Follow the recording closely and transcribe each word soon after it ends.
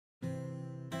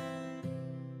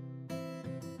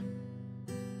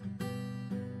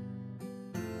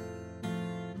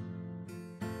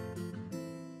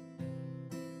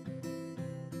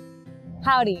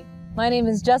Howdy, my name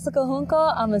is Jessica Junco.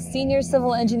 I'm a senior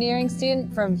civil engineering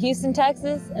student from Houston,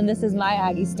 Texas, and this is my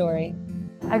Aggie story.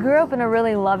 I grew up in a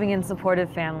really loving and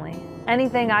supportive family.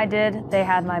 Anything I did, they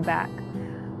had my back.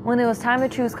 When it was time to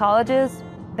choose colleges,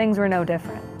 things were no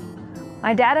different.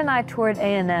 My dad and I toured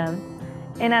A&M,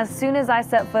 and as soon as I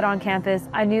set foot on campus,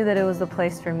 I knew that it was the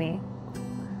place for me.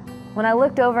 When I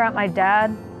looked over at my dad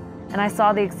and I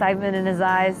saw the excitement in his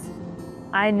eyes,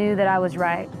 I knew that I was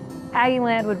right.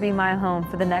 Aggieland would be my home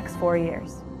for the next 4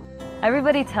 years.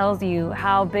 Everybody tells you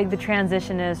how big the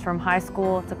transition is from high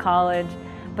school to college,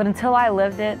 but until I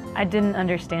lived it, I didn't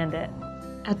understand it.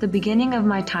 At the beginning of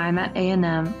my time at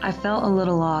A&M, I felt a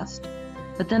little lost,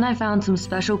 but then I found some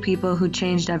special people who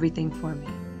changed everything for me.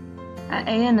 At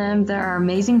A&M, there are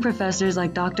amazing professors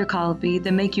like Dr. Colopy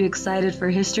that make you excited for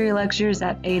history lectures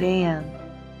at 8 a.m.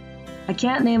 I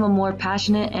can't name a more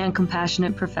passionate and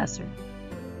compassionate professor.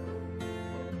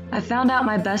 I found out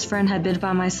my best friend had been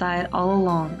by my side all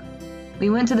along. We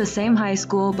went to the same high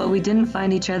school, but we didn't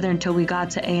find each other until we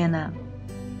got to A&M.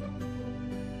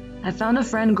 I found a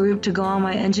friend group to go on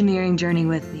my engineering journey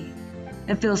with me.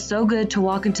 It feels so good to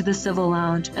walk into the Civil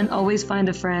Lounge and always find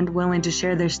a friend willing to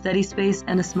share their study space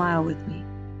and a smile with me.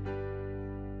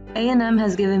 A&M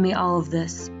has given me all of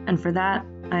this, and for that,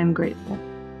 I am grateful.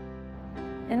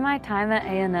 In my time at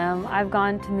A&M, I've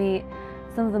gone to meet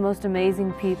some of the most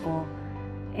amazing people,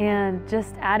 and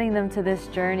just adding them to this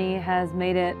journey has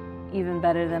made it even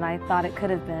better than I thought it could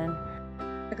have been.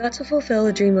 I got to fulfill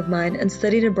a dream of mine and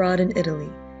studied abroad in Italy.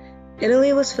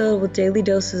 Italy was filled with daily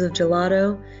doses of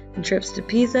gelato and trips to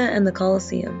Pisa and the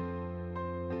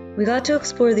Colosseum. We got to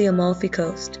explore the Amalfi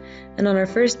Coast, and on our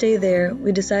first day there,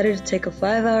 we decided to take a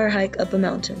 5-hour hike up a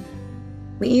mountain.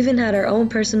 We even had our own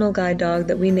personal guide dog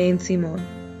that we named Simone.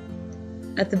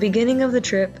 At the beginning of the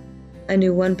trip, I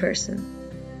knew one person.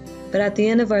 But at the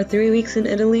end of our 3 weeks in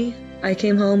Italy, I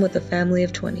came home with a family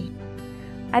of 20.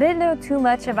 I didn't know too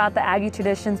much about the Aggie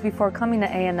traditions before coming to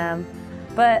A&M,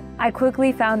 but I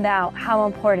quickly found out how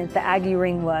important the Aggie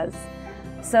ring was.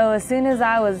 So as soon as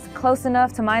I was close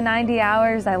enough to my 90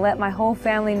 hours, I let my whole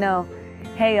family know,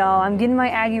 hey y'all, I'm getting my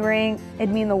Aggie ring. It'd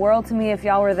mean the world to me if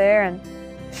y'all were there, and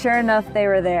sure enough, they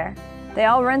were there. They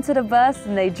all rented a bus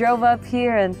and they drove up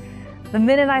here, and the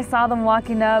minute I saw them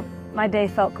walking up, my day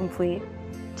felt complete.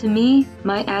 To me,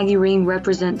 my Aggie ring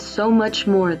represents so much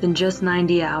more than just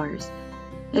 90 hours.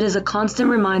 It is a constant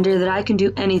reminder that I can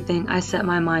do anything I set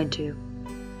my mind to.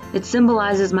 It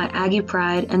symbolizes my Aggie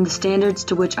pride and the standards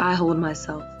to which I hold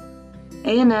myself.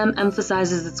 A&M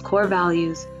emphasizes its core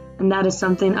values, and that is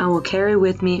something I will carry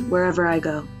with me wherever I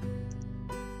go.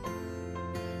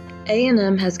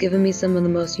 A&M has given me some of the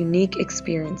most unique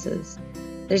experiences.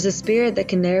 There's a spirit that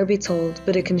can never be told,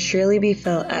 but it can surely be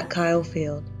felt at Kyle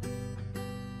Field.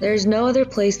 There is no other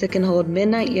place that can hold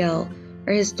Midnight Yell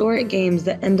or historic games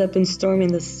that end up in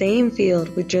storming the same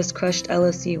field we just crushed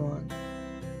LSU on.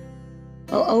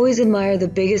 I'll always admire the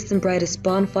biggest and brightest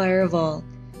bonfire of all,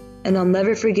 and I'll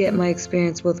never forget my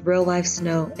experience with real-life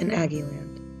snow in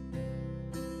Aggieland.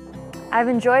 I've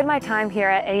enjoyed my time here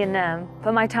at A&M,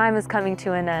 but my time is coming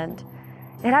to an end.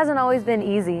 It hasn't always been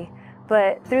easy,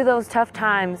 but through those tough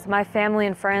times, my family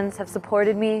and friends have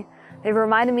supported me. They've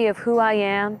reminded me of who I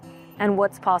am and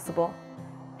what's possible.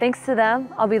 Thanks to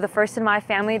them, I'll be the first in my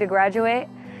family to graduate,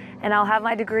 and I'll have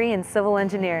my degree in civil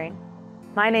engineering.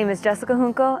 My name is Jessica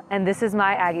Junco, and this is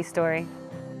my Aggie story.